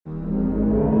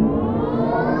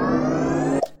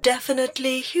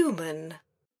definitely human.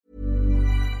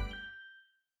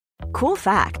 Cool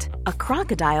fact, a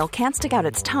crocodile can't stick out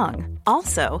its tongue.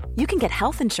 Also, you can get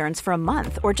health insurance for a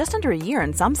month or just under a year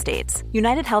in some states.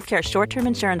 United Healthcare short-term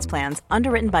insurance plans,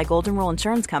 underwritten by Golden Rule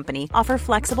Insurance Company, offer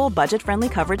flexible, budget-friendly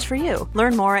coverage for you.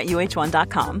 Learn more at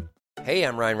uh1.com. Hey,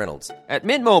 I'm Ryan Reynolds. At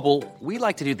Mint Mobile, we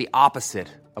like to do the opposite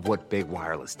of what Big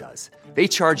Wireless does. They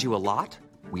charge you a lot,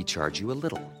 we charge you a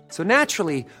little. So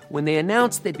naturally, when they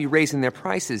announced they'd be raising their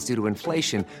prices due to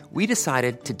inflation, we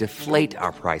decided to deflate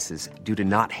our prices due to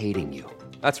not hating you.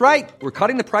 That's right. We're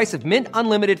cutting the price of Mint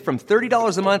Unlimited from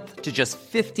 $30 a month to just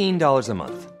 $15 a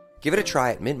month. Give it a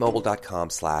try at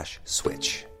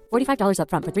mintmobile.com/switch. $45 up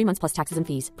front for 3 months plus taxes and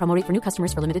fees. Promo rate for new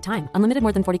customers for limited time. Unlimited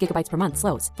more than 40 gigabytes per month.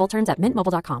 Slows full terms at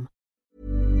mintmobile.com.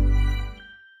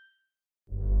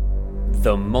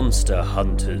 The Monster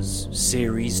Hunters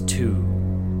Series 2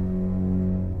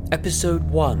 Episode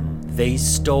 1 They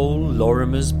Stole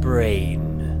Lorimer's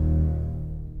Brain.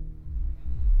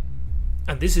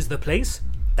 And this is the place?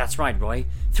 That's right, Roy.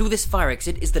 Through this fire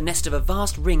exit is the nest of a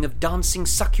vast ring of dancing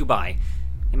succubi.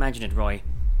 Imagine it, Roy.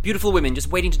 Beautiful women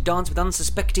just waiting to dance with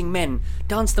unsuspecting men.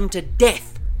 Dance them to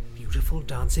death. Beautiful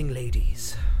dancing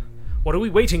ladies. What are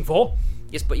we waiting for?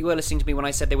 Yes, but you were listening to me when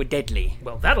I said they were deadly.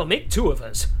 Well, that'll make two of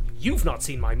us. You've not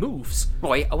seen my moves.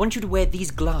 Roy, I want you to wear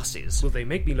these glasses. Will they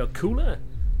make me look cooler?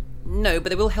 No, but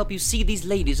they will help you see these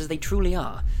ladies as they truly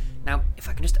are. Now, if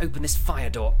I can just open this fire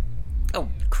door. Oh,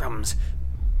 crumbs.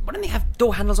 Why don't they have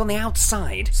door handles on the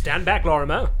outside? Stand back,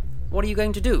 Lorimer. What are you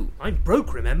going to do? I'm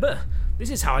broke, remember?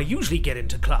 This is how I usually get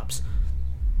into clubs.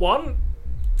 1,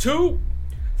 2,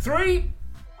 3.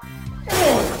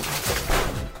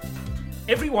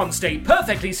 Everyone stay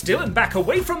perfectly still and back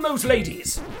away from those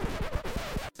ladies.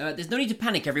 There's no need to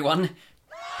panic, everyone.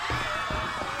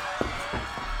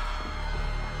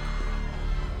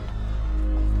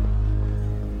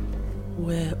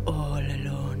 We're all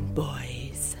alone,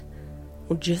 boys.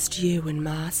 Just you and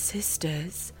my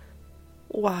sisters.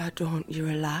 Why don't you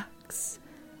relax?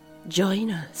 Join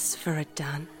us for a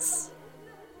dance.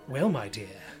 Well, my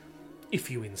dear, if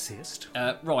you insist.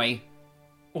 Roy.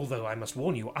 Although I must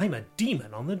warn you, I'm a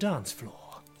demon on the dance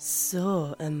floor.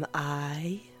 So am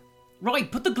I. Roy,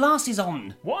 put the glasses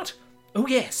on. What? Oh,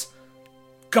 yes.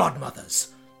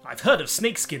 Godmothers. I've heard of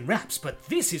snakeskin wraps, but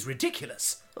this is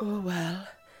ridiculous. Oh, well.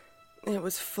 It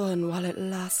was fun while it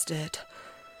lasted.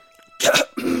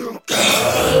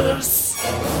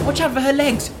 Watch out for her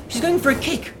legs. She's going for a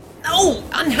kick. Oh,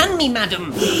 unhand me,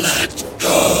 madam. Let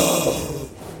go.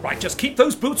 Right, just keep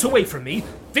those boots away from me.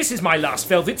 This is my last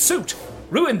velvet suit.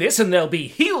 Ruin this and there'll be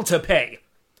heel to pay.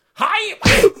 Hi!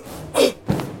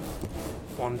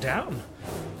 One down.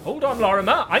 Hold on,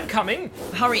 Lorimer. I'm coming.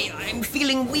 Hurry, I'm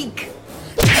feeling weak.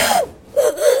 Oh,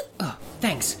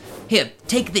 thanks. Here,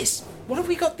 take this. What have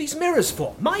we got these mirrors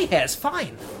for? My hair's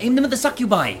fine. Aim them at the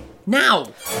succubi. Now!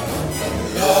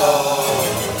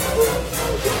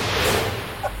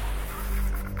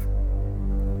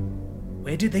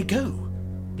 Where did they go?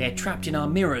 They're trapped in our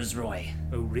mirrors, Roy.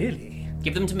 Oh, really?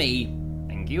 Give them to me.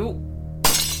 Thank you.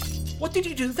 What did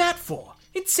you do that for?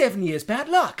 It's 7 years bad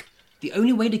luck. The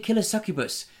only way to kill a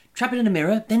succubus. Trap it in a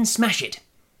mirror, then smash it.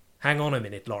 Hang on a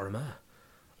minute, Lorimer.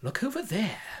 Look over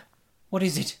there. What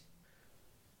is it?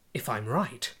 If I'm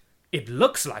right, it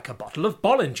looks like a bottle of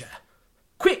Bollinger.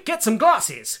 Quick, get some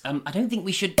glasses. I don't think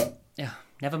we should...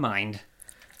 never mind.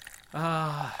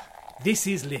 This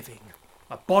is living.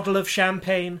 A bottle of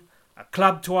champagne, a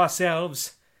club to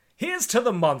ourselves. Here's to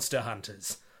the Monster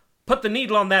Hunters. Put the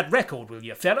needle on that record, will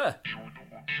you, fella?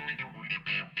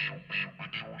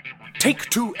 Take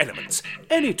two elements,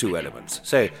 any two elements,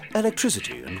 say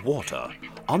electricity and water,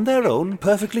 on their own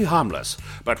perfectly harmless.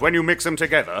 But when you mix them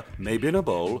together, maybe in a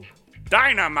bowl,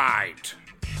 dynamite!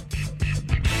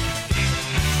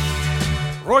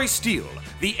 Roy Steele,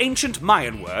 the ancient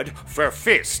Mayan word for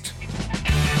fist.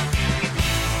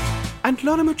 And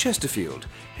Lorimer Chesterfield,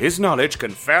 his knowledge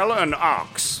can fell an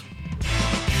ox.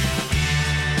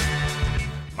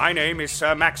 My name is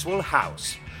Sir Maxwell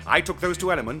House. I took those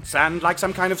two elements and, like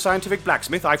some kind of scientific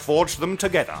blacksmith, I forged them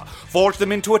together. Forged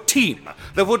them into a team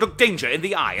that would look danger in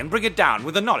the eye and bring it down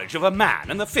with the knowledge of a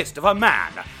man and the fist of a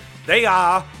man. They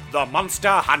are the Monster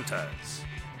Hunters.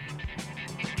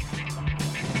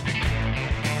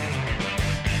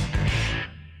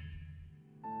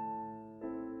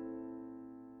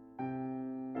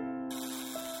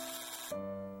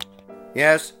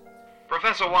 Yes?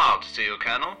 Professor Wilde to see you,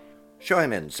 Colonel. Show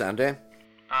him in, Sandy.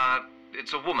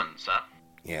 It's a woman, sir.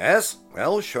 Yes?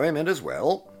 Well, show him in as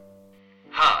well.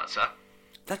 Her, sir.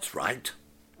 That's right.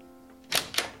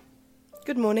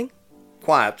 Good morning.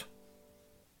 Quiet.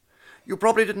 You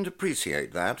probably didn't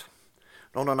appreciate that.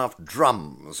 Not enough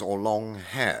drums or long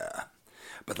hair.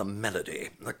 But the melody,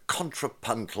 the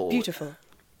contrapuntal... Beautiful.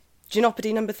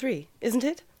 Ginopody number 3, isn't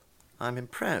it? I'm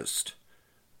impressed.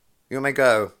 You may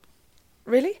go.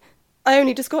 Really? I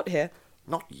only just got here.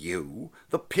 Not you,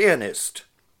 the pianist.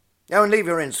 Go and leave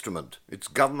your instrument. It's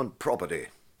government property.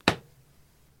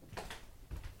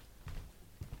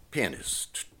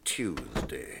 Pianist,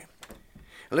 Tuesday.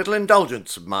 A little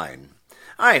indulgence of mine.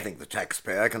 I think the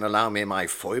taxpayer can allow me my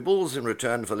foibles in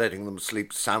return for letting them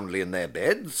sleep soundly in their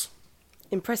beds.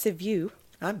 Impressive view.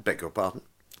 I beg your pardon?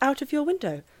 Out of your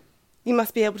window. You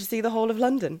must be able to see the whole of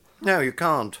London. No, you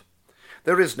can't.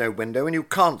 There is no window, and you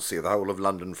can't see the whole of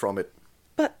London from it.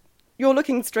 But you're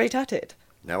looking straight at it.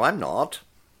 No, I'm not.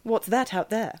 What's that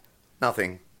out there?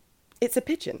 Nothing. It's a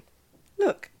pigeon.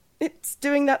 Look, it's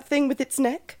doing that thing with its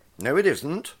neck. No, it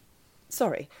isn't.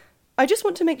 Sorry. I just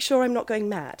want to make sure I'm not going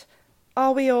mad.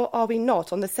 Are we or are we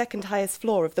not on the second highest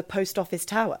floor of the post office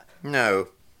tower? No.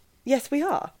 Yes, we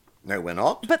are. No, we're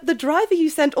not. But the driver you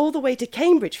sent all the way to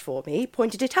Cambridge for me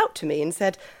pointed it out to me and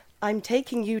said, "I'm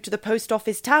taking you to the post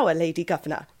office tower, Lady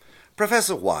Governor."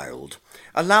 Professor Wilde,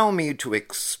 allow me to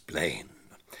explain.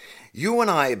 You and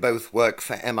I both work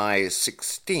for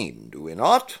MI16, do we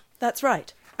not? That's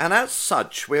right. And as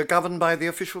such, we're governed by the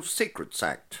Official Secrets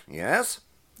Act, yes?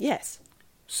 Yes.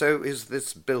 So is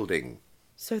this building.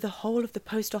 So the whole of the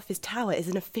post office tower is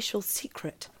an official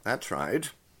secret. That's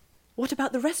right. What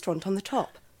about the restaurant on the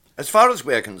top? As far as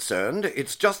we're concerned,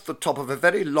 it's just the top of a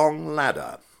very long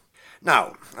ladder.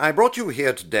 Now, I brought you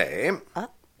here today...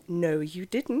 No, you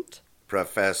didn't.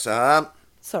 Professor...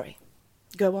 Sorry.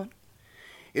 Go on.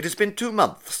 It has been 2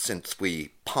 months since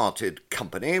we parted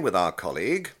company with our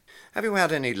colleague. Have you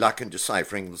had any luck in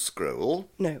deciphering the scroll?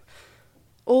 No.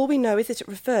 All we know is that it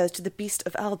refers to the Beast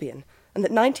of Albion, and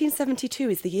that 1972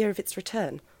 is the year of its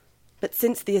return. But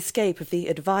since the escape of the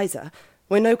Advisor,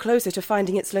 we're no closer to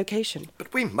finding its location.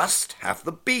 But we must have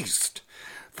the beast.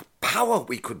 The power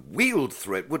we could wield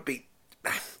through it would be...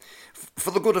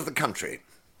 for the good of the country.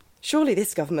 Surely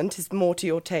this government is more to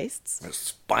your tastes? As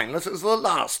spineless as the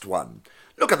last one.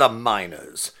 Look at the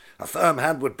miners. A firm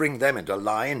hand would bring them into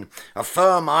line. A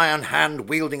firm iron hand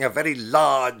wielding a very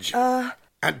large...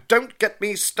 And don't get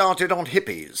me started on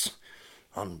hippies.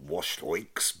 Unwashed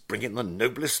oiks bringing the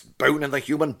noblest bone in the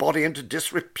human body into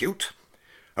disrepute.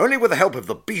 Only with the help of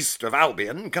the Beast of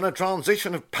Albion can a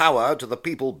transition of power to the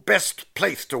people best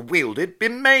placed to wield it be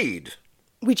made.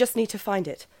 We just need to find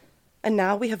it. And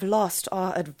now we have lost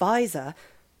our advisor.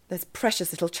 There's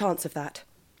precious little chance of that.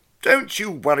 Don't you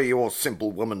worry your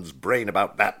simple woman's brain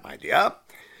about that, my dear.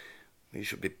 We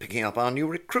should be picking up our new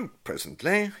recruit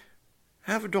presently.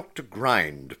 Have Dr.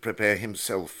 Grind prepare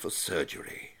himself for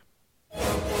surgery.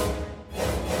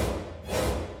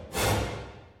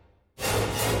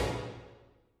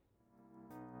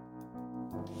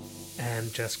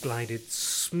 And just glided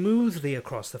smoothly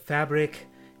across the fabric,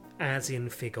 as in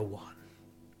figure 1.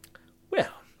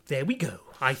 Well, there we go.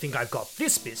 I think I've got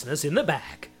this business in the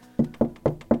bag.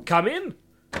 Come in.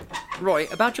 Roy,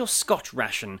 about your Scotch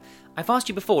ration. I've asked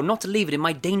you before not to leave it in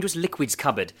my dangerous liquids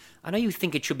cupboard. I know you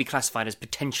think it should be classified as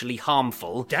potentially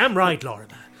harmful. Damn right,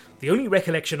 Lorrimer. The only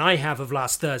recollection I have of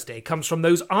last Thursday comes from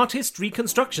those artist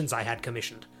reconstructions I had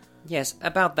commissioned. Yes,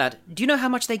 about that. Do you know how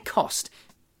much they cost?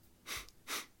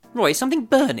 Roy, something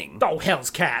burning. Oh, hell's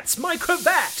cats. My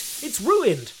cravat! It's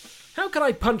ruined. How can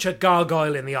I punch a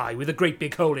gargoyle in the eye with a great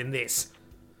big hole in this?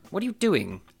 What are you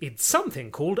doing? It's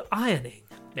something called ironing.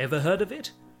 Ever heard of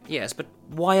it? Yes, but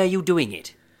why are you doing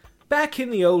it? Back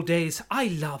in the old days, I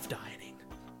loved ironing.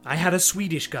 I had a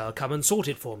Swedish girl come and sort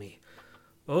it for me.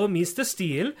 "Oh, Mr.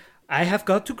 Steele, I have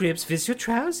got to grips with your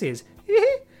trousers."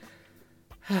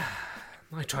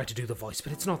 I try to do the voice,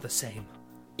 but it's not the same.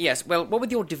 Yes, well, what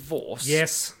with your divorce...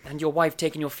 Yes. And your wife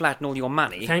taking your flat and all your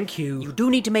money... Thank you. You do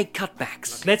need to make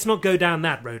cutbacks. Let's not go down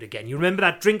that road again. You remember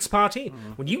that drinks party?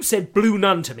 When you said blue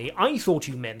nun to me, I thought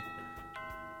you meant...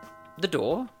 The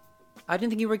door? I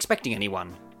didn't think you were expecting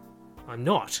anyone. I'm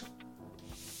not.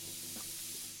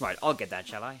 Right, I'll get that,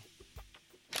 shall I?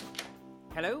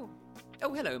 Hello?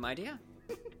 Oh, hello, my dear.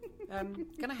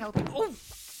 Can I help you? Oh!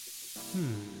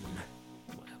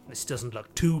 Well, this doesn't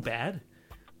look too bad.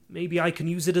 Maybe I can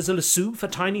use it as a lasso for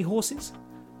tiny horses?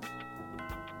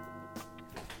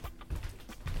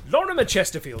 Lorrimer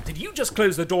Chesterfield, did you just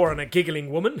close the door on a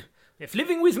giggling woman? If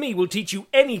living with me will teach you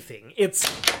anything, it's...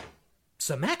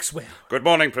 Sir Maxwell. Good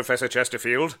morning, Professor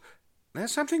Chesterfield.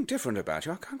 There's something different about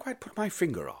you I can't quite put my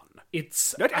finger on.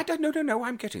 It's... No,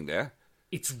 I'm getting there.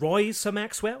 It's Roy, Sir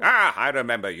Maxwell? Ah, I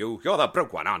remember you. You're the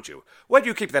broke one, aren't you? Where do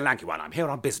you keep the lanky one? I'm here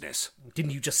on business.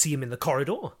 Didn't you just see him in the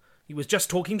corridor? He was just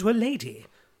talking to a lady.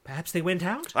 Perhaps they went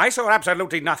out? I saw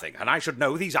absolutely nothing, and I should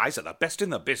know these eyes are the best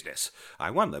in the business.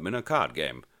 I won them in a card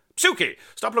game. Suki,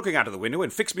 stop looking out of the window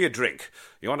and fix me a drink.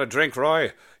 You want a drink,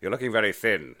 Roy? You're looking very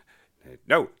thin.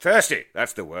 No, thirsty,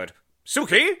 that's the word.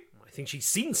 Suki? I think she's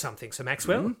seen something, Sir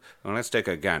Maxwell. Well, let's take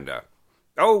a gander.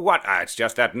 Oh, what? It's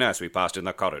just that nurse we passed in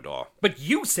the corridor. But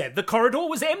you said the corridor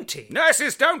was empty.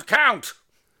 Nurses don't count!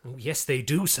 Oh, yes, they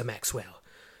do, Sir Maxwell.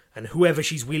 And whoever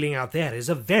she's wheeling out there is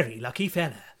a very lucky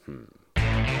fella.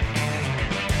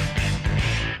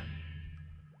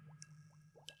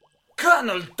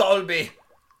 Colonel Dolby,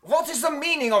 what is the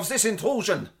meaning of this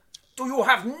intrusion? Do you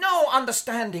have no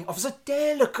understanding of the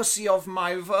delicacy of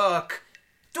my work?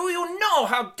 Do you know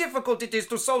how difficult it is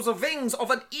to sew the wings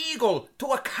of an eagle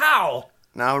to a cow?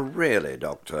 Now really,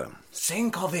 Doctor.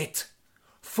 Think of it.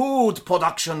 Food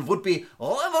production would be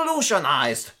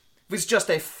revolutionized. With just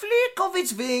a flick of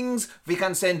its wings, we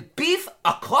can send beef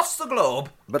across the globe.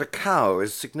 But a cow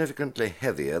is significantly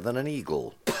heavier than an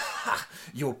eagle.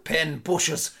 You pen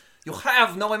pushers. You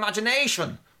have no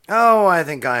imagination. Oh, I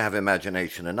think I have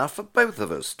imagination enough for both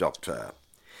of us, Doctor.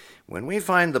 When we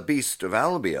find the beast of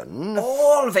Albion...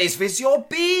 Always with your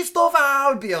beast of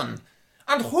Albion.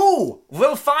 And who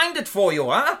will find it for you,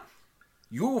 huh?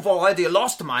 You've already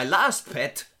lost my last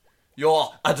pet.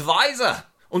 Your advisor.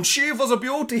 And she was a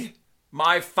beauty.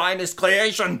 My finest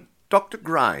creation. Dr.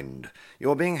 Grind,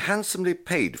 you're being handsomely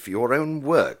paid for your own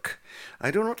work.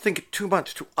 I do not think it too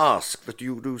much to ask that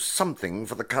you do something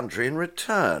for the country in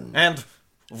return. And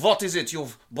what is it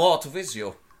you've brought with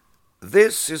you?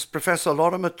 This is Professor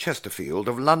Lorrimer Chesterfield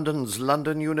of London's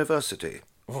London University.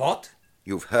 What?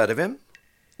 You've heard of him?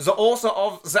 The author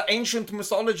of The Ancient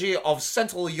Mythology of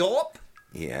Central Europe?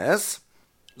 Yes.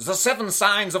 The Seven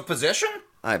Signs of Possession?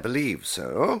 I believe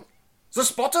so. The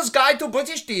Spotter's Guide to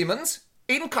British Demons?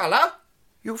 In colour?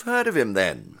 You've heard of him,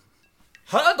 then?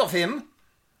 Heard of him?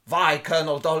 Why,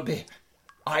 Colonel Dolby,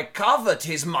 I covet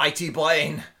his mighty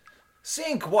brain.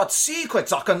 Think what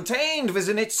secrets are contained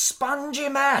within its spongy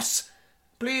mass.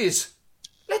 Please,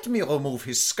 let me remove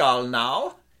his skull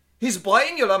now. His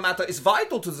brainular matter is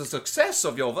vital to the success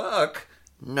of your work.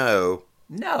 No.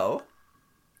 No?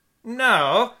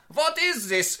 No? What is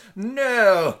this?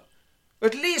 No.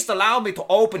 At least allow me to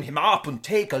open him up and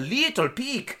take a little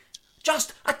peek.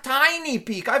 Just a tiny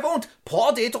peek. I won't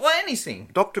prod it or anything.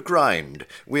 Dr. Grind,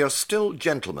 we are still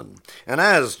gentlemen, and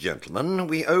as gentlemen,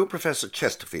 we owe Professor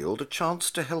Chesterfield a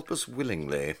chance to help us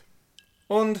willingly.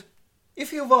 And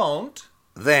if you won't?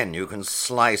 Then you can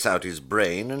slice out his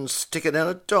brain and stick it in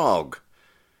a dog.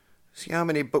 See how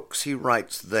many books he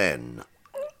writes then.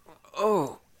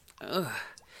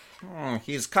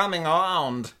 He's coming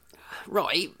around.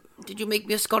 Roy, did you make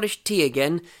me a Scottish tea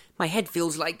again? My head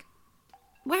feels like...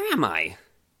 Where am I?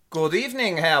 Good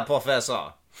evening, Herr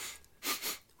Professor.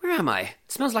 Where am I?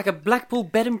 It smells like a Blackpool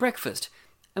bed and breakfast.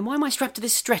 And why am I strapped to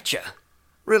this stretcher?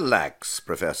 Relax,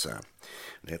 Professor.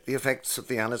 Let the effects of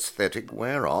the anaesthetic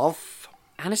wear off.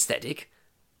 Anaesthetic?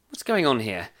 What's going on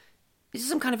here? Is this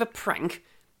some kind of a prank?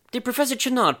 Did Professor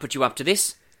Chenard put you up to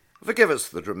this? Forgive us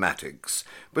the dramatics,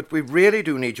 but we really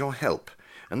do need your help,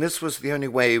 and this was the only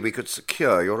way we could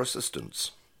secure your assistance.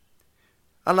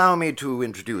 Allow me to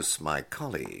introduce my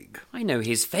colleague. I know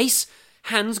his face.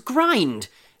 Hans Grind,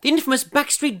 the infamous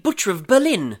backstreet butcher of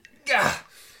Berlin.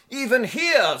 Even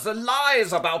here, the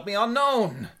lies about me are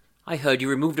known. I heard you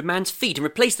removed a man's feet and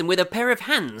replaced them with a pair of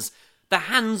hands. The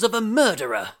hands of a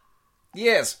murderer.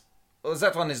 Yes,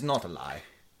 that one is not a lie.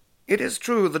 It is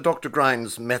true that Dr.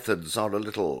 Grind's methods are a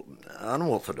little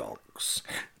unorthodox,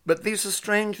 but these are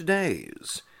strange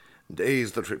days.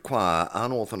 Days that require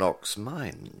unorthodox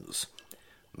minds.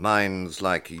 Minds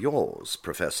like yours,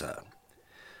 Professor.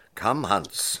 Come,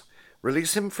 Hunts,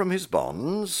 release him from his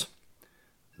bonds.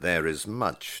 There is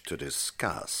much to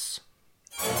discuss.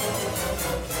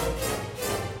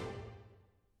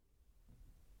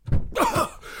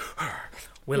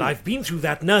 Well, I've been through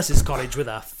that nurse's college with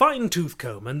a fine tooth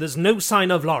comb, and there's no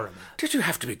sign of Lorrimer. Did you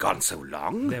have to be gone so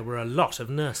long? There were a lot of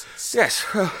nurses. Yes.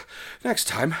 Next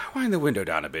time, wind the window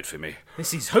down a bit for me.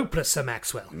 This is hopeless, Sir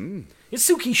Maxwell. Is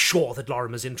Suki sure that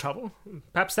Lorrimer's in trouble?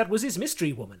 Perhaps that was his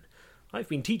mystery woman. I've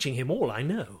been teaching him all I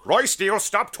know. Roy Steele,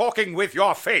 stop talking with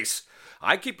your face.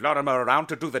 I keep Lorrimer around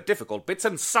to do the difficult bits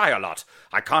and sigh a lot.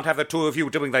 I can't have the two of you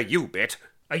doing the you bit.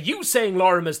 Are you saying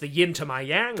Lorrimer's the yin to my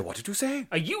yang? What did you say?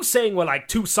 Are you saying we're like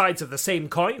two sides of the same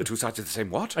coin? The two sides of the same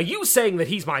what? Are you saying that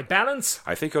he's my balance?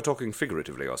 I think you're talking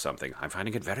figuratively or something. I'm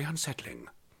finding it very unsettling.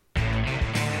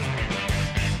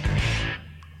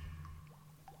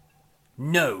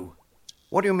 No.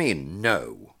 What do you mean,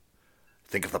 no?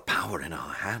 Think of the power in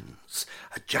our hands.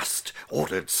 A just,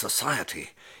 ordered society.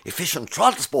 efficient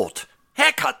transport,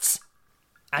 haircuts.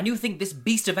 And you think this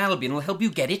beast of Albion will help you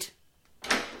get it?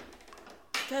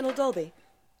 Colonel Dolby,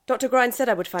 Dr. Grind said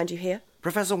I would find you here.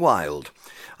 Professor Wilde,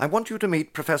 I want you to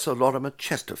meet Professor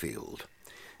Lorrimer-Chesterfield.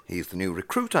 He's the new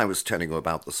recruit I was telling you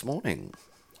about this morning.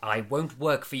 I won't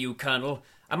work for you, Colonel.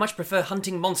 I much prefer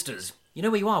hunting monsters. You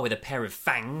know where you are with a pair of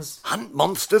fangs. Hunt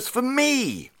monsters for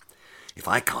me! If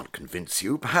I can't convince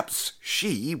you, perhaps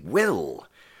she will.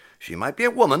 She might be a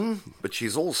woman, but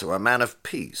she's also a man of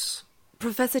peace.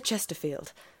 Professor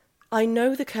Chesterfield, I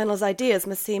know the Colonel's ideas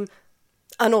must seem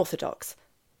unorthodox,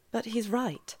 but he's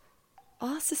right.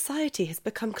 Our society has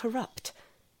become corrupt.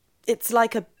 It's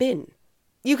like a bin.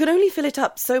 You can only fill it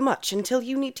up so much until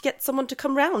you need to get someone to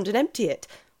come round and empty it.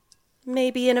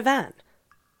 Maybe in a van.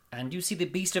 And you see the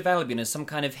beast of Albion as some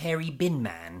kind of hairy bin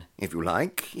man? If you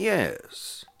like,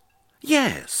 yes.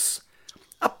 Yes.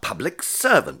 A public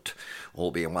servant,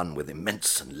 albeit one with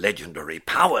immense and legendary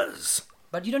powers.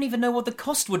 But you don't even know what the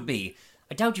cost would be.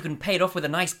 I doubt you can pay it off with a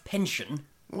nice pension.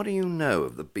 What do you know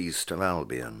of the beast of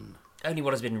Albion? Only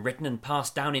what has been written and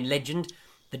passed down in legend.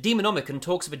 The Demonomicon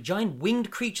talks of a giant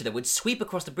winged creature that would sweep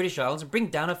across the British Isles and bring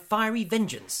down a fiery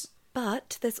vengeance.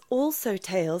 But there's also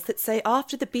tales that say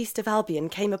after the beast of Albion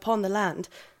came upon the land,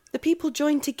 the people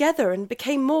joined together and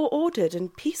became more ordered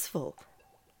and peaceful.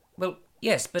 Well,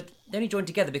 yes, but they only joined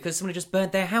together because someone had just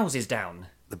burnt their houses down.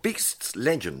 The beast's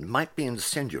legend might be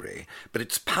incendiary, but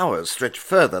its powers stretch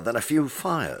further than a few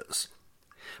fires.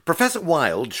 Professor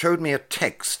Wilde showed me a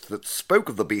text that spoke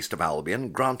of the beast of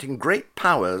Albion granting great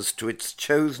powers to its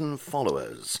chosen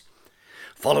followers.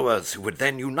 Followers who would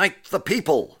then unite the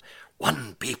people,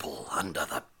 one people under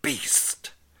the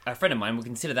beast. A friend of mine would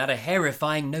consider that a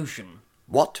terrifying notion.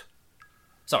 What?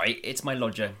 Sorry, it's my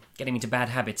lodger, getting me into bad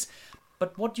habits.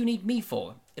 But what do you need me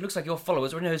for? It looks like your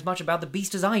followers already know as much about the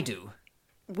beast as I do.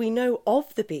 We know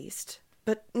of the beast,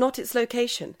 but not its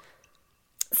location.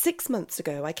 6 months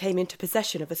ago, I came into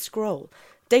possession of a scroll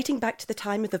dating back to the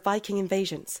time of the Viking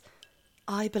invasions.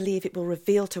 I believe it will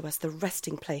reveal to us the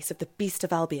resting place of the beast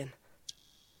of Albion.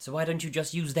 So why don't you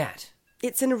just use that?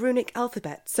 It's in a runic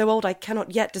alphabet, so old I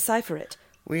cannot yet decipher it.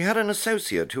 We had an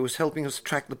associate who was helping us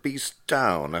track the beast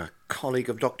down, a colleague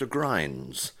of Dr.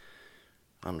 Grind's.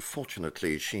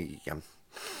 Unfortunately, she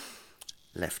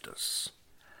left us.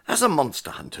 As a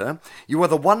monster hunter, you are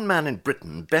the one man in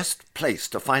Britain best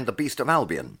placed to find the beast of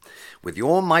Albion. With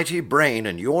your mighty brain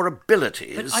and your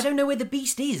abilities... But I don't know where the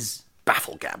beast is.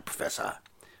 Bafflegab, Professor.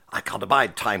 I can't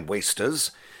abide time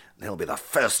wasters. They'll be the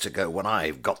first to go when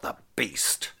I've got the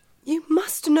beast. You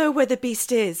must know where the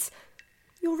beast is.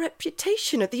 Your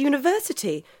reputation at the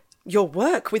university. Your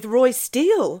work with Roy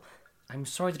Steele. I'm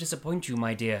sorry to disappoint you,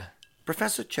 my dear.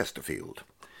 Professor Chesterfield,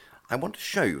 I want to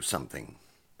show you something.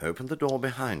 Open the door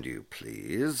behind you,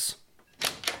 please.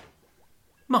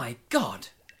 My God!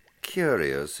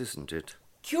 Curious, isn't it?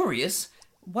 Curious?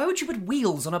 Why would you put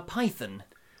wheels on a python?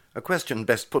 A question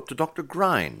best put to Dr.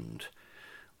 Grind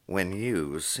when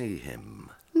you see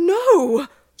him. No!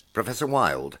 Professor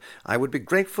Wilde, I would be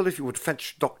grateful if you would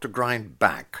fetch Dr. Grind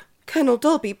back. Colonel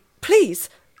Dolby, please.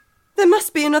 There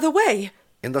must be another way.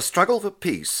 In the struggle for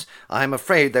peace, I am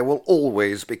afraid there will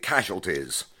always be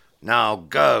casualties. Now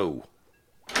go.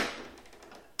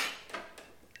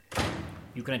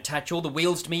 You can attach all the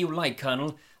wheels to me you like,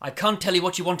 Colonel. I can't tell you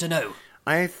what you want to know.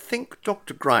 I think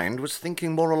Dr. Grind was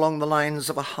thinking more along the lines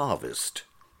of a harvest.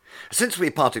 Since we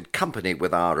parted company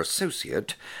with our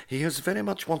associate, he has very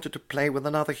much wanted to play with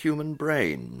another human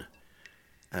brain.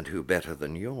 And who better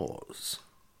than yours?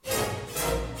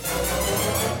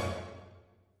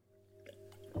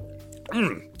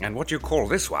 And what do you call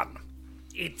this one?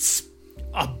 It's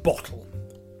a bottle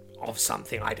of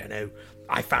something, I don't know.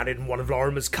 I found it in one of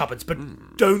Lorimer's cupboards, but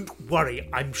don't worry,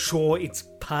 I'm sure it's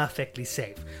perfectly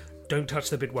safe. Don't touch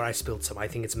the bit where I spilled some, I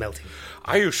think it's melting.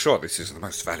 Are you sure this is the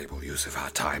most valuable use of our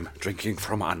time, drinking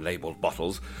from unlabelled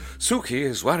bottles? Suki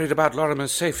is worried about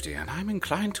Lorimer's safety, and I'm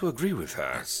inclined to agree with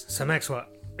her. Sir Maxwell,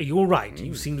 are you all right?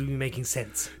 You seem to be making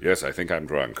sense. Yes, I think I'm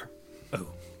drunk. Oh,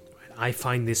 I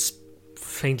find this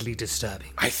faintly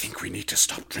disturbing. I think we need to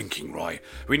stop drinking, Roy.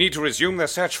 We need to resume the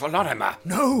search for Lorimer.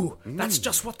 No, that's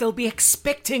just what they'll be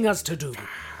expecting us to do.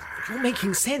 You're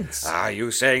making sense. Are you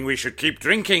saying we should keep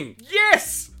drinking?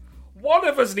 Yes! One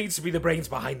of us needs to be the brains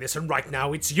behind this, and right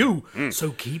now it's you.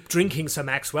 So keep drinking, Sir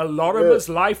Maxwell. Lorimer's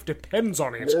life depends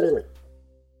on it.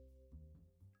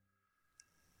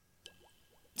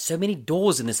 So many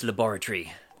doors in this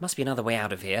laboratory. Must be another way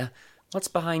out of here. What's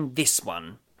behind this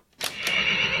one?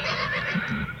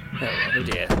 Oh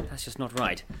dear, that's just not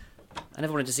right. I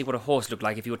never wanted to see what a horse looked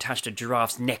like if you attached a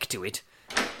giraffe's neck to it.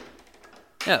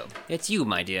 Oh, it's you,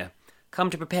 my dear. Come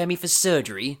to prepare me for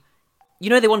surgery? You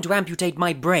know they want to amputate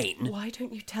my brain. Why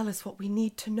don't you tell us what we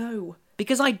need to know?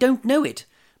 Because I don't know it.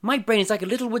 My brain is like a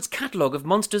Littlewood's catalogue of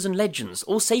monsters and legends,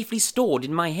 all safely stored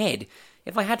in my head.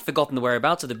 If I had forgotten the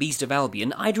whereabouts of the Beast of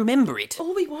Albion, I'd remember it.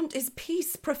 All we want is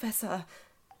peace, Professor.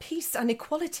 Peace and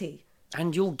equality.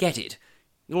 And you'll get it.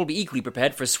 You'll all be equally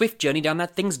prepared for a swift journey down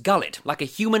that thing's gullet, like a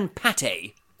human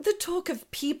pate. The talk of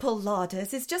people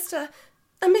larders is just a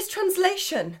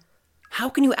mistranslation. How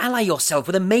can you ally yourself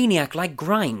with a maniac like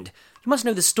Grind? You must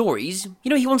know the stories. You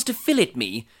know he wants to fillet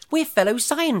me. We're fellow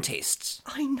scientists.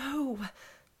 I know.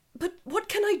 But what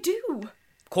can I do?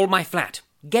 Call my flat.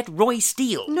 Get Roy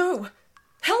Steele. No.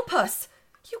 Help us.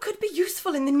 You could be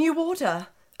useful in the new order.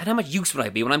 And how much use would I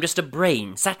be when I'm just a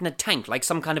brain, sat in a tank like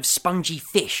some kind of spongy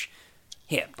fish?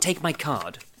 Here, take my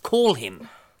card. Call him.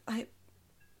 I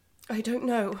don't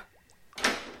know.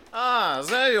 Ah,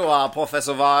 there you are,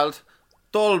 Professor Wilde.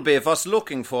 Dolby was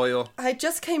looking for you. I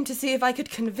just came to see if I could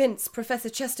convince Professor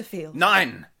Chesterfield.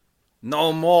 Nein!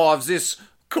 No more of this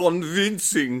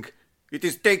convincing. It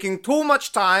is taking too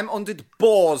much time and it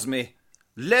bores me.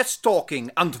 Less talking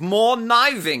and more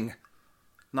kniving.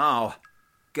 Now,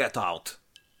 get out.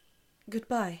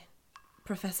 Goodbye,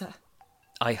 Professor.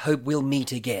 I hope we'll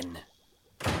meet again.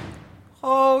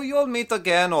 Oh, you'll meet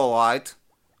again, all right.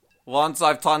 Once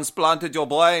I've transplanted your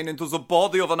brain into the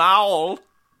body of an owl.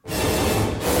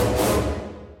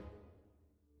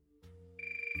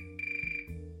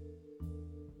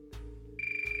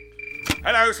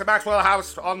 Hello, Sir Maxwell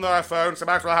House on the phone. Sir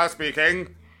Maxwell House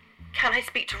speaking. Can I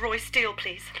speak to Roy Steele,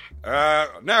 please?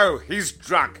 No, he's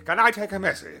drunk. Can I take a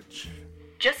message?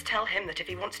 Just tell him that if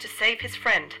he wants to save his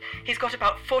friend, he's got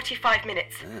about 45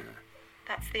 minutes.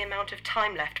 That's the amount of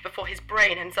time left before his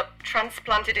brain ends up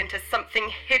transplanted into something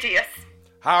hideous.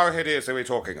 How hideous are we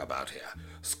talking about here?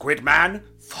 Squid Man?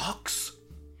 Fox?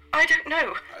 I don't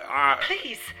know.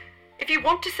 Please, if you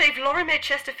want to save Lorrimer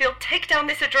Chesterfield, take down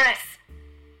this address.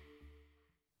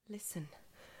 Listen,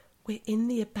 we're in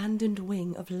the abandoned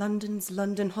wing of London's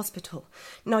London Hospital.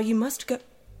 Now you must go...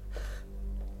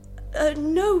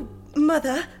 no,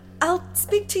 Mother. I'll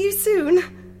speak to you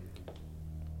soon.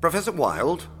 Professor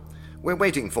Wilde, we're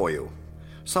waiting for you.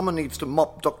 Someone needs to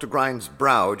mop Dr. Grind's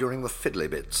brow during the fiddly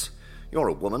bits. You're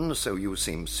a woman, so you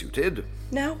seem suited.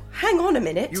 Now, hang on a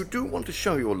minute. You do want to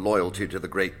show your loyalty to the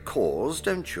great cause,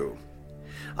 don't you?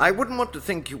 I wouldn't want to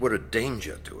think you were a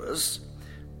danger to us.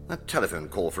 That telephone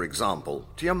call, for example,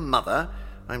 to your mother.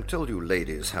 I'm told you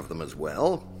ladies have them as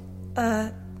well.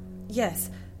 Yes.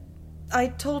 I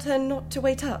told her not to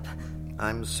wait up.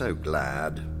 I'm so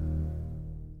glad.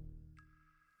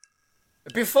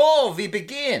 Before we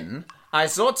begin, I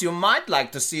thought you might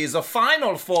like to see the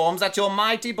final forms that your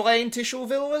mighty brain tissue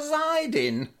will reside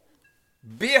in.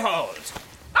 Behold!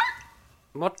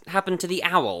 What happened to the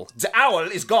owl? The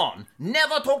owl is gone.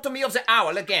 Never talk to me of the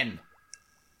owl again.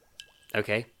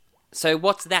 Okay. So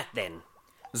what's that then?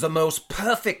 The most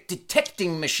perfect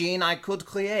detecting machine I could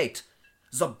create.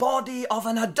 The body of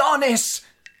an Adonis.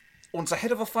 And the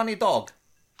head of a funny dog.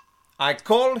 I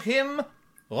call him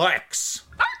Rex.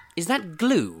 Is that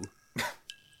glue?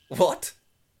 What?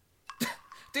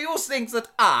 Do you think that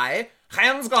I,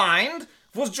 Hans Grind,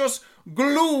 would just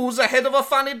glue the head of a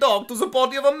funny dog to the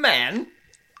body of a man?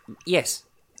 Yes.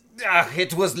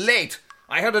 It was late.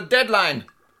 I had a deadline.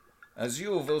 As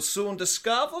you will soon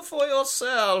discover for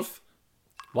yourself.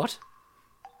 What?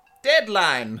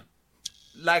 Deadline.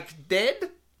 Like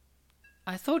dead?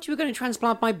 I thought you were going to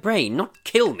transplant my brain, not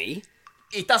kill me.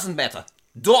 It doesn't matter.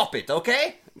 Drop it,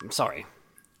 okay? I'm sorry.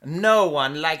 No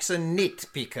one likes a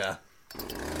nitpicker.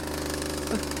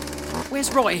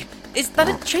 Where's Roy? Is that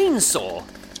a chainsaw?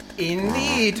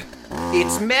 Indeed.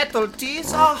 Its metal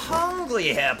teeth are hungry,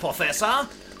 Herr Professor.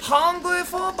 Hungry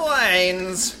for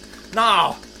brains.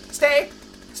 Now, stay.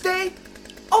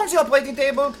 On the operating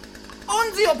table.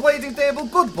 On the operating table.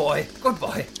 Good boy.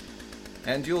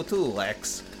 And you too,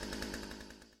 Rex.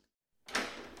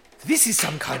 This is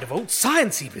some kind of old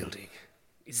sciencey building.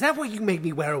 Is that why you made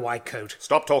me wear a white coat?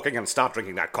 Stop talking and start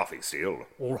drinking that coffee, Steele.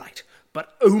 All right,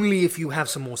 but only if you have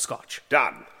some more scotch.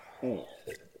 Done.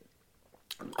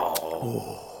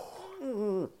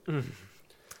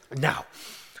 Now,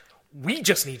 we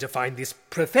just need to find this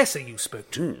professor you spoke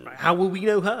to. How will we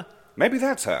know her? Maybe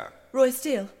that's her. Roy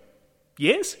Steele.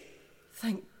 Yes?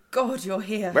 Thank God you're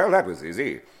here. Well, that was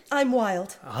easy. I'm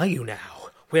Wilde. Are you now?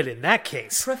 Well, in that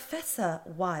case... Professor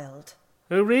Wilde.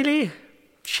 Oh, really?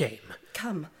 Shame.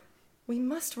 Come. We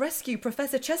must rescue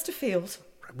Professor Chesterfield.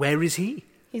 Where is he?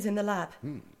 He's in the lab.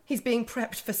 He's being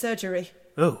prepped for surgery.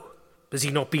 Oh, has he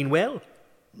not been well?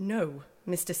 No,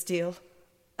 Mr. Steele.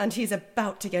 And he's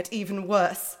about to get even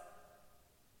worse.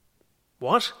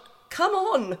 What? Come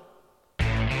on!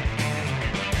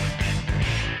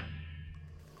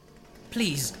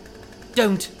 Please,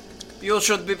 don't. You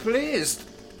should be pleased.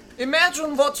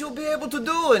 Imagine what you'll be able to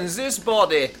do in this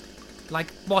body.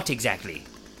 Like what exactly?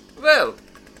 Well,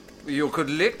 you could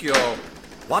lick your...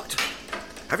 What?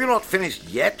 Have you not finished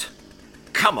yet?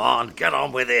 Come on, get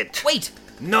on with it. Wait!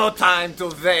 No time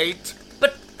to wait.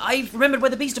 But I've remembered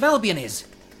where the Beast of Albion is.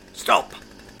 Stop.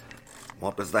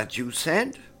 What was that you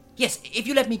said? Yes, if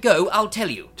you let me go, I'll tell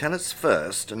you. Tell us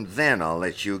first, and then I'll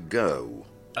let you go.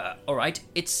 All right.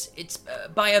 It's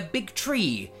by a big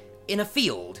tree in a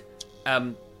field.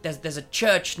 There's a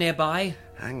church nearby.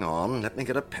 Hang on, let me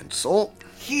get a pencil.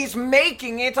 He's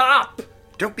making it up.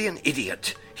 Don't be an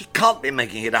idiot. He can't be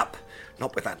making it up.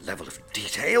 Not with that level of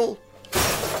detail.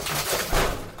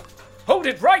 Hold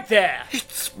it right there!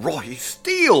 It's Roy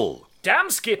Steele.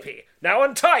 Damn Skippy! Now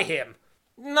untie him!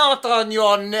 Not on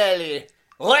your Nelly.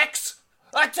 Rex,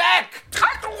 attack!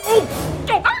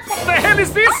 What the hell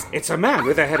is this? It's a man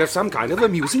with the head of some kind of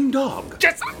amusing dog.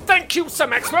 Just thank you, Sir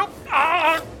Maxwell.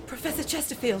 Professor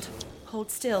Chesterfield, hold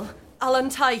still. I'll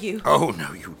untie you. Oh,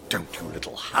 no, you don't, you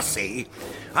little hussy.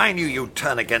 I knew you'd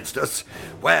turn against us.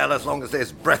 Well, as long as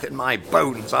there's breath in my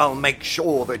bones, I'll make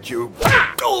sure that you...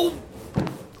 Oh!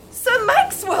 Sir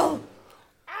Maxwell!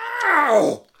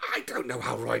 Ow! I don't know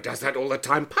how Roy does that all the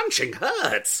time. Punching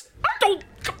hurts. Don't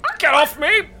get off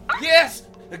me! Yes,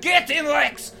 get in,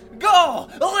 Rex. Go,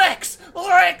 Rex,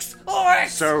 Rex,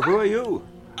 Rex. So who are you?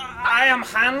 I am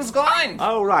Hans Glein.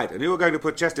 Oh, right, and you were going to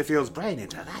put Chesterfield's brain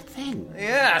into that thing.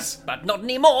 Yes. But not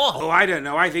anymore. Oh, I don't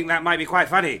know. I think that might be quite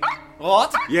funny.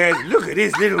 What? Yes, look at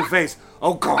his little face.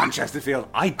 Oh, go on, Chesterfield.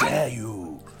 I dare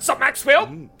you. Sir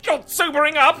Maxwell, you're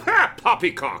sobering up. Ha,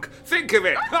 poppycock. Think of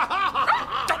it.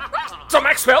 Sir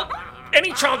Maxwell,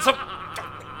 any chance of...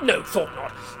 No, thought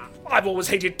not. I've always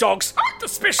hated dogs,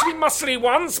 especially muscly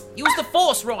ones. Use the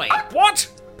force, Roy. What?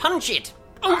 Punch it.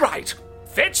 Oh, right.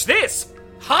 Fetch this.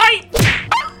 Hi!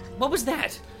 What was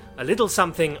that? A little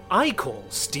something I call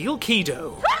steel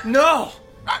keto. No,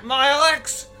 my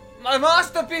Rex, my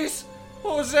masterpiece.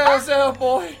 Oh, there,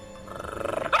 boy.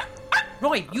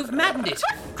 Roy, you've maddened it.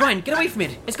 Grind, get away from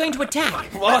it. It's going to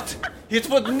attack. What? It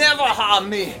would never harm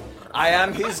me. I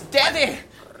am his daddy.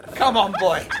 Come on,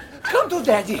 boy. Come to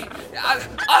daddy.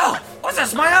 Oh,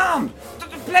 that's my arm.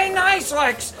 Play nice,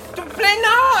 Rex. Play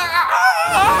nice.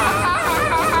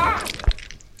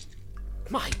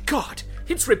 My God,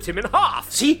 it's ripped him in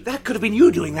half. See, that could have been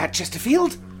you doing that,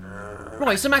 Chesterfield.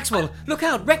 Roy, Sir Maxwell, look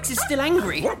out. Rex is still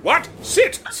angry. What?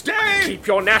 Sit! Stay! Keep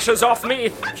your gnashers off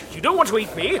me. You don't want to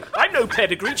eat me. I'm no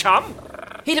pedigree chum.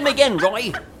 Hit him again,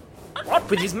 Roy. What,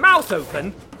 with his mouth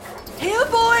open? Here,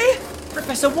 boy!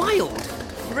 Professor Wilde.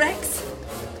 Rex,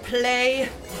 play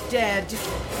dead.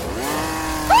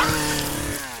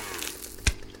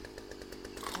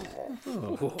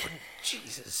 Oh,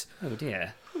 Jesus. Oh,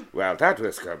 dear. Well, that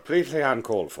was completely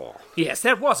uncalled for. Yes,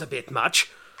 that was a bit much.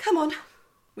 Come on.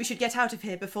 We should get out of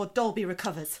here before Dolby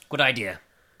recovers. Good idea.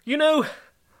 You know,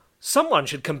 someone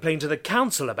should complain to the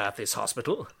council about this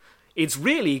hospital. It's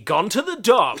really gone to the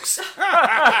dogs.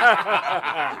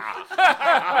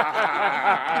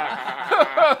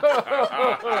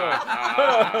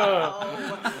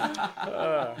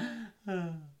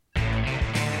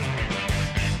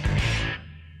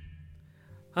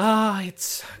 Ah,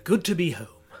 it's good to be home.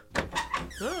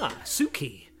 Ah,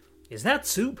 Suki. Is that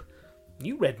soup?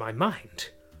 You read my mind.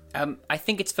 I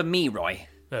think it's for me, Roy.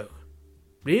 Oh,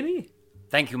 really?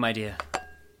 Thank you, my dear.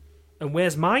 And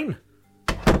where's mine?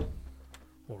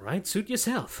 All right, suit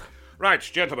yourself. Right,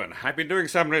 gentlemen, I've been doing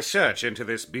some research into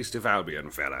this Beast of Albion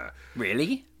fella.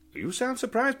 Really? You sound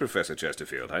surprised, Professor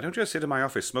Chesterfield. I don't just sit in my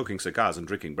office smoking cigars and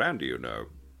drinking brandy, you know.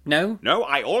 No? No,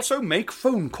 I also make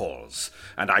phone calls.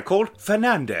 And I called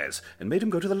Fernandez and made him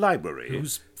go to the library.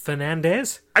 Who's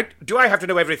Fernandez? Do I have to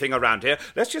know everything around here?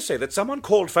 Let's just say that someone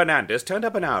called Fernandez turned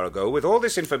up an hour ago with all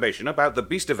this information about the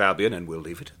Beast of Albion, and we'll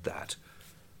leave it at that.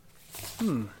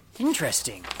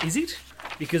 Interesting. Is it?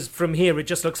 Because from here it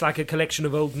just looks like a collection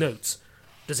of old notes.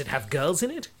 Does it have girls in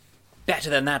it?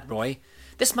 Better than that, Roy.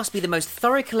 This must be the most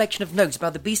thorough collection of notes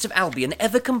about the Beast of Albion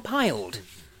ever compiled.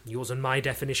 Yours and my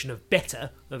definition of better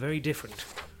are very different.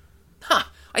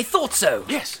 Ha! I thought so!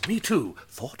 Yes, me too.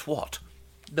 Thought what?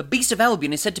 The Beast of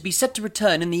Albion is said to be set to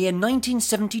return in the year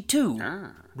 1972.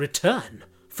 Return?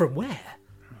 From where?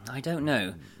 I don't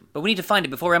know, but we need to find it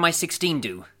before MI-16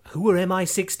 do. Who are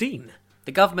MI-16?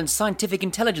 The government's Scientific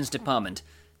Intelligence Department.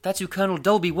 That's who Colonel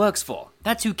Dolby works for.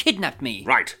 That's who kidnapped me.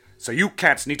 Right, so you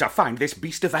cats need to find this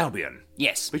Beast of Albion.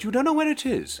 Yes. But you don't know where it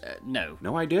is? No.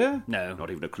 No idea? No.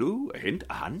 Not even a clue, a hint,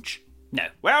 a hunch? No.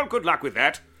 Well, good luck with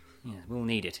that. Yeah, we'll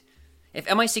need it. If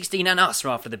MI16 and us are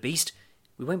after the beast,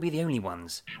 we won't be the only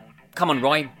ones. Come on,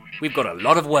 Roy. We've got a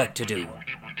lot of work to do.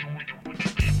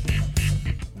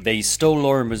 They Stole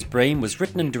Lorimer's Brain was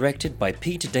written and directed by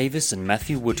Peter Davis and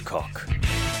Matthew Woodcock.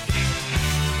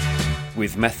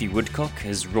 With Matthew Woodcock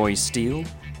as Roy Steele,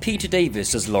 Peter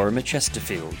Davis as Lorimer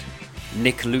Chesterfield,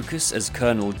 Nick Lucas as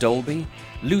Colonel Dolby,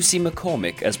 Lucy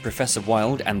McCormick as Professor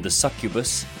Wilde and the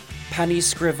Succubus, Pani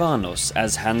Scrivanos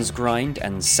as Hans Grind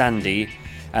and Sandy,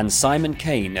 and Simon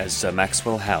Kane as Sir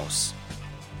Maxwell House.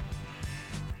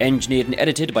 Engineered and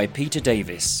edited by Peter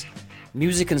Davis.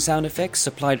 Music and sound effects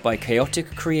supplied by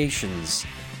Chaotic Creations,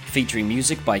 featuring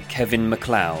music by Kevin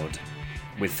MacLeod,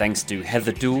 with thanks to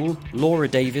Heather Dool, Laura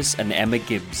Davis and Emma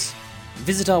Gibbs.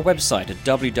 Visit our website at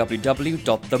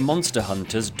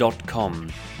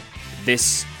www.themonsterhunters.com.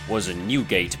 This was a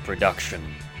Newgate production.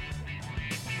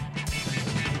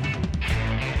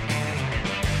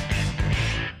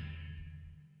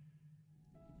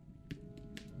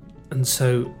 And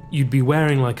so you'd be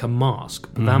wearing like a mask,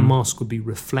 but that mask would be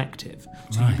reflective.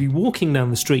 So you'd be walking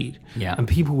down the street and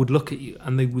people would look at you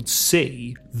and they would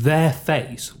see their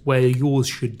face where yours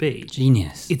should be.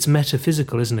 Genius. It's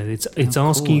metaphysical, isn't it? It's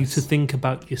asking you to think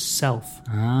about yourself.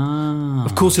 Ah.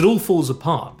 Of course, it all falls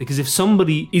apart because if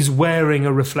somebody is wearing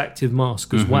a reflective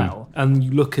mask as well and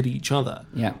you look at each other,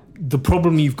 the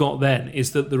problem you've got then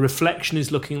is that the reflection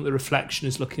is looking at the reflection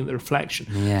is looking at the reflection.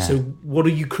 Yeah. So what are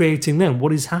you creating then?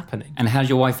 What is happening? And how does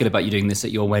your wife feel about you doing this at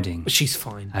your wedding? She's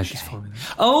fine. Okay. She's fine with it.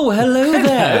 Oh, hello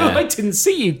there. I didn't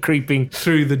see you creeping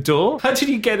through the door. How did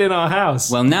you get in our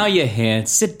house? Well, now you're here.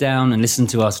 Sit down and listen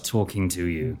to us talking to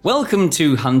you. Welcome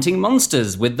to Hunting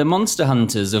Monsters with the Monster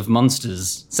Hunters of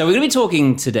Monsters. So we're going to be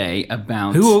talking today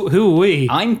about... Who are we?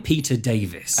 I'm Peter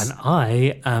Davis. And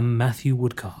I am Matthew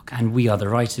Woodcock. And we are the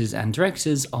writers and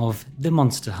directors of The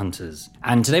Monster Hunters.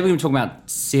 And today we're going to talk about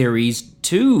Series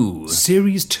 2.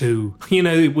 Series 2. You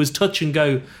know, it was touch and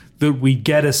go that we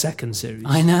get a second series.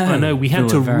 I know. We had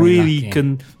to really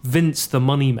convince the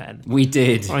money men. We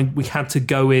did. We had to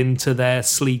go into their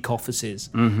sleek offices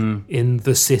in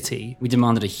the city. We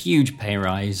demanded a huge pay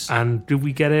rise. And did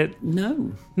we get it?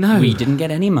 No. No. We didn't get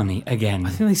any money again. I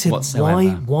think they said,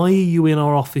 whatsoever. why are you in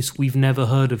our office? We've never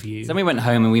heard of you. Then we went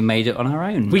home and we made it on our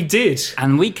own. We did.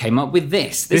 And we came up with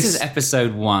this. This is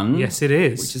episode 1. Yes, it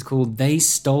is. Which is called They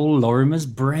Stole Lorimer's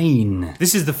Brain.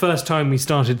 This is the first time we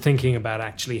started thinking about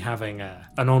actually having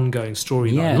an ongoing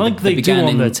storyline, like they they do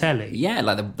on the telly. Yeah,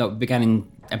 like that began in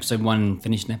episode 1 and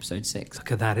finished in episode 6.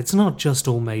 Look at that. It's not just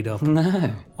all made up on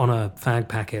a fag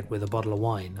packet with a bottle of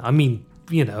wine. I mean,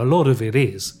 you know, a lot of it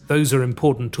is. Those are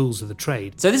important tools of the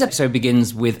trade. So this episode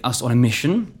begins with us on a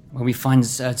mission where we find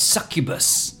a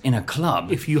succubus in a club.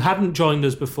 If you hadn't joined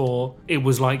us before, it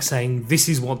was like saying, this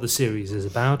is what the series is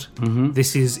about.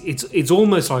 It's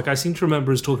almost like, I seem to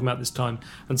remember us talking about this time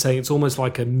and saying it's almost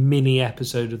like a mini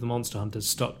episode of The Monster Hunters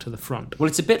stuck to the front. Well,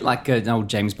 it's a bit like an old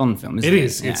James Bond film, isn't it? It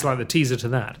is. Yeah. It's like the teaser to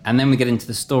that. And then we get into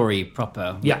the story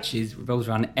proper, which revolves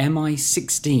around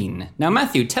MI16. Now,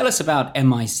 Matthew, tell us about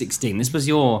MI16. This was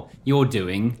your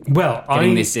doing. Well,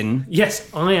 getting this in.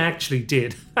 Yes, I actually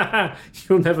did.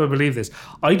 You'll never believe this.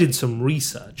 I did some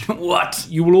research. What?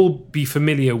 You will all be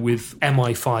familiar with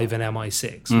MI5 and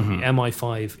MI6.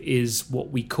 MI5 is what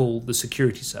we call the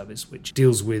security service, which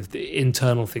deals with the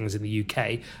internal things in the UK,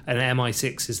 and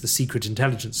MI6 is the secret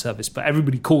intelligence service. But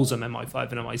everybody calls them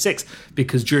MI5 and MI6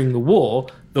 because during the war,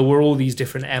 there were all these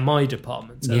different MI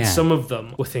departments, and some of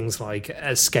them were things like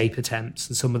escape attempts,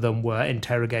 and some of them were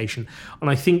interrogation, and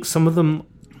I think some of them,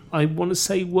 I want to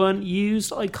say, weren't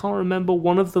used. I can't remember.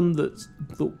 One of them that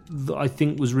I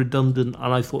think was redundant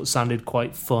and I thought sounded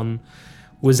quite fun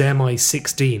was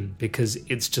MI16, because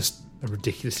it's just a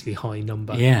ridiculously high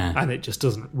number. Yeah. And it just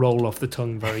doesn't roll off the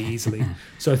tongue very easily.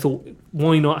 So I thought,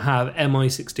 why not have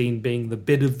MI16 being the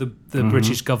bit of the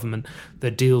British government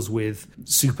that deals with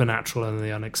supernatural and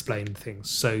the unexplained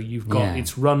things. So you've got,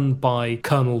 it's run by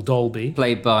Colonel Dolby.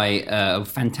 Played by a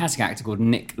fantastic actor called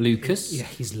Nick Lucas. Yeah,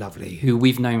 he's lovely. Who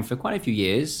we've known for quite a few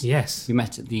years. Yes. We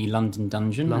met at the London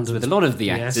Dungeon with a lot of the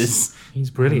actors. Yes.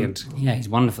 He's brilliant. Yeah, he's a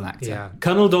wonderful actor. Yeah.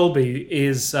 Colonel Dolby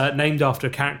is named after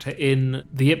a character in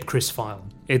the Ipcris File.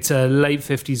 It's a late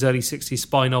 50s, early 60s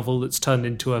spy novel that's turned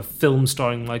into a film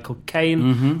starring Michael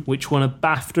Caine, which won a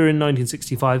BAFTA in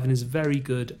 1965 and is very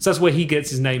good. So that's where he gets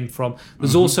his name from.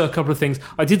 There's also a couple of things.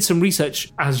 I did some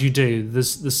research, as you do.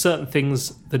 There's certain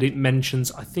things that it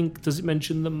mentions. I think, does it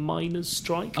mention the miners'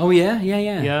 strike? Oh,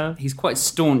 yeah. He's quite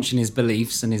staunch in his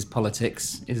beliefs and his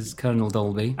politics, is Colonel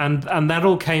Dolby. And that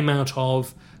all came out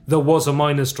of, there was a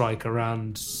miners' strike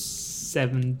around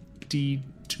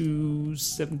 72,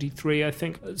 73, I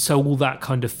think. So all that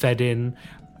kind of fed in.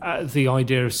 the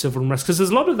idea of civil unrest, because there's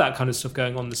a lot of that kind of stuff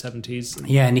going on in the 70s.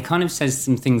 Yeah, and he kind of says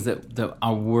some things that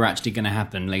were actually going to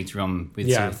happen later on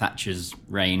with sort of Thatcher's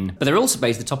reign. But they're also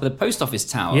based at the top of the post office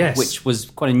tower, which was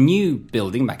quite a new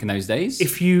building back in those days.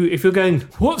 If you're going,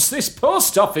 what's this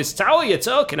post office tower you're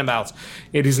talking about?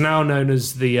 It is now known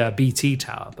as the BT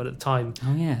Tower, but at the time,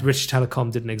 British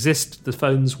Telecom didn't exist. The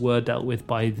phones were dealt with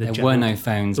by the There were no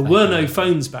phones. There were no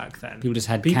phones back then. People just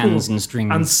had cans and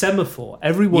strings. And semaphore.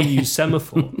 Everyone used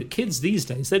semaphore. The kids these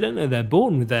days, they don't know they're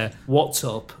born with their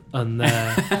WhatsApp and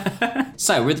their...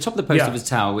 So, we're at the top of the post office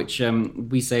tower, which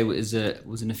we say was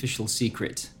an official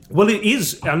secret. Well, it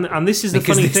is, and this is the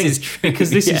funny thing, because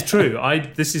this is true.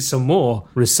 This is some more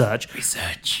research.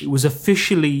 It was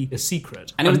officially a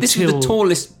secret. And this was the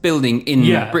tallest building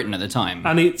in Britain at the time.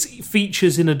 And it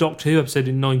features in a Doctor Who episode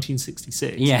in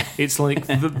 1966. Yeah. It's like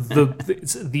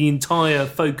the entire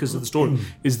focus of the story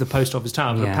is the post office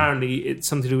tower. But apparently it's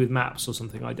something to do with maps or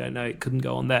something. I don't know. It couldn't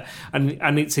go on there.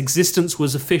 And its existence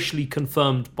was officially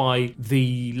confirmed by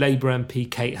the Labour MP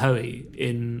Kate Hoey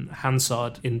in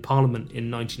Hansard in Parliament in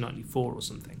 1994 or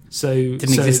something. So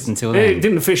didn't exist until then. It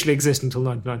didn't officially exist until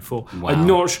 1994. Wow. I'm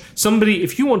not somebody.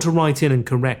 If you want to write in and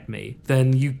correct me,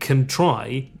 then you can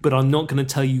try, but I'm not going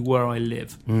to tell you where I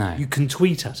live. No, you can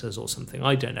tweet at us or something.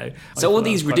 I don't know. So all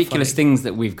these ridiculous things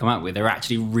that we've come up with are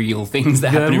actually real things that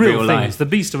happen in real life. The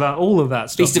Beast of all of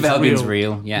that stuff. Beast of Albion's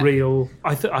real. Yeah, real.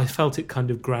 I felt it kind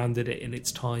of grounded it in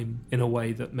its time in a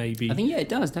way that maybe I think it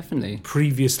does definitely.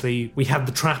 Previously, we had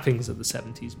the trappings of the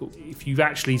 70s, but if you're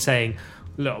actually saying,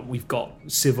 look, we've got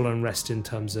civil unrest in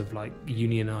terms of like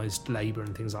unionised labour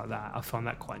and things like that, I find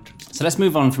that quite interesting. So let's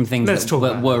move on from things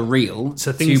that were real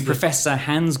to Professor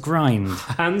Hans Grind.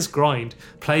 Hans Grind,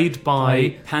 played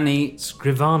by Pani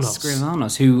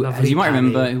Skrivanos. Who, as you might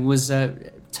remember, was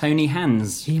Tony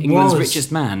Hans, England's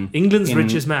richest man. England's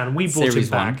richest man. We brought him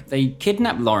back. They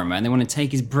kidnapped Lorrimer and they want to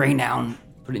take his brain out,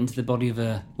 put it into the body of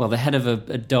the head of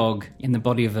a dog in the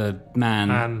body of a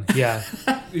man.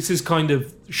 This is kind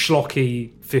of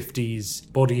schlocky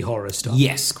 50s body horror stuff.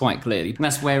 Yes, quite clearly. And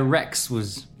that's where Rex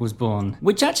was born,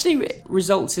 which actually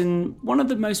results in one of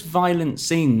the most violent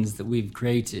scenes that we've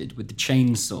created with the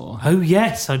chainsaw. Oh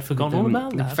yes, I'd forgotten all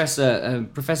about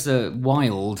that. Professor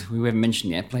Wilde, who we haven't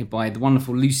mentioned yet, played by the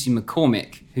wonderful Lucy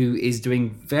McCormick, who is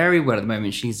doing very well at the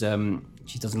moment. She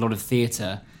does a lot of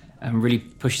theatre and really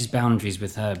pushes boundaries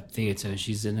with her theatre.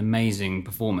 She's an amazing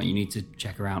performer. You need to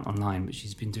check her out online, but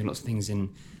she's been doing lots of things in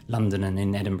London and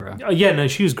in Edinburgh.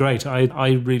 She was great.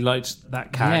 I really liked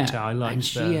that character. I liked and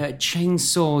she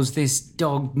chainsaws this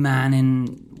dog man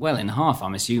in half,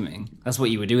 I'm assuming. That's what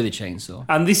you would do with a chainsaw.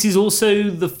 And this is also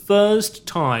the first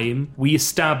time we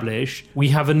establish we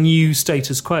have a new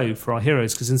status quo for our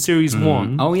heroes, because in Series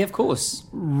 1... Oh, yeah, of course.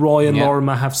 Roy and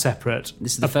Lorrimer have separate...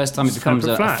 This is the first time it becomes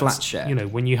a flat share. You know,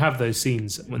 when you have those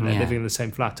scenes when they're living in the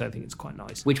same flat, I think it's quite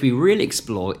nice. Which we really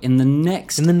explore in the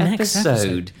next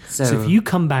episode. So if you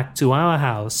come back to our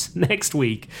house next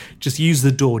week, just use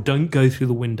the door. Don't go through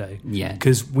the window. Yeah.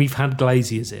 Because we've had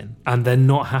glaziers in, and they're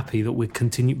not happy that we're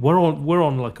continuing. We're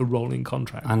on like a rolling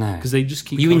contract. I know. Because they just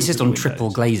keep. You insist on triple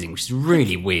glazing, which is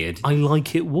really weird. I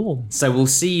like it warm. So we'll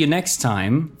see you next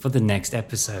time for the next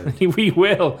episode. We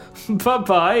will.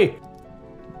 Bye-bye.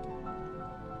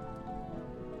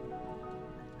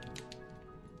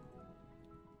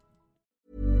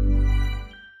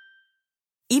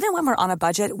 Even when we're on a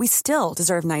budget, we still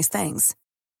deserve nice things.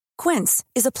 Quince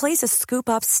is a place to scoop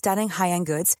up stunning high-end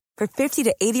goods for 50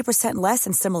 to 80% less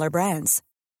than similar brands.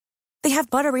 They have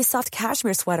buttery soft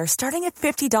cashmere sweaters starting at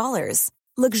 $50,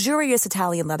 luxurious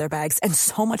Italian leather bags, and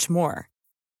so much more.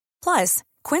 Plus,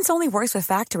 Quince only works with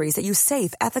factories that use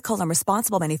safe, ethical, and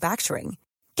responsible manufacturing.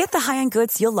 Get the high-end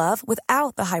goods you'll love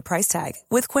without the high price tag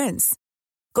with Quince.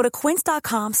 Go to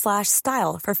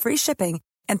quince.com/style for free shipping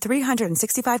and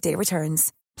 365-day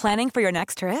returns. Planning for your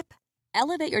next trip?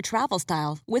 Elevate your travel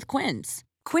style with Quince.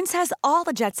 Quince has all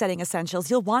the jet-setting essentials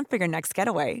you'll want for your next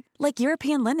getaway, like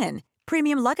European linen,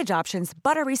 premium luggage options,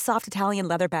 buttery soft Italian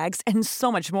leather bags, and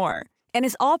so much more. And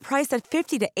is all priced at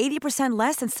 50 to 80%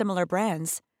 less than similar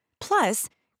brands. Plus,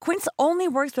 Quince only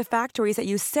works with factories that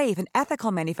use safe and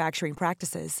ethical manufacturing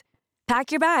practices.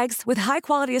 Pack your bags with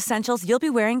high-quality essentials you'll be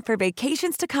wearing for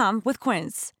vacations to come with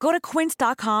Quince. Go to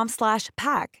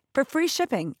quince.com/pack for free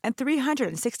shipping and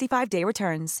 365-day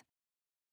returns.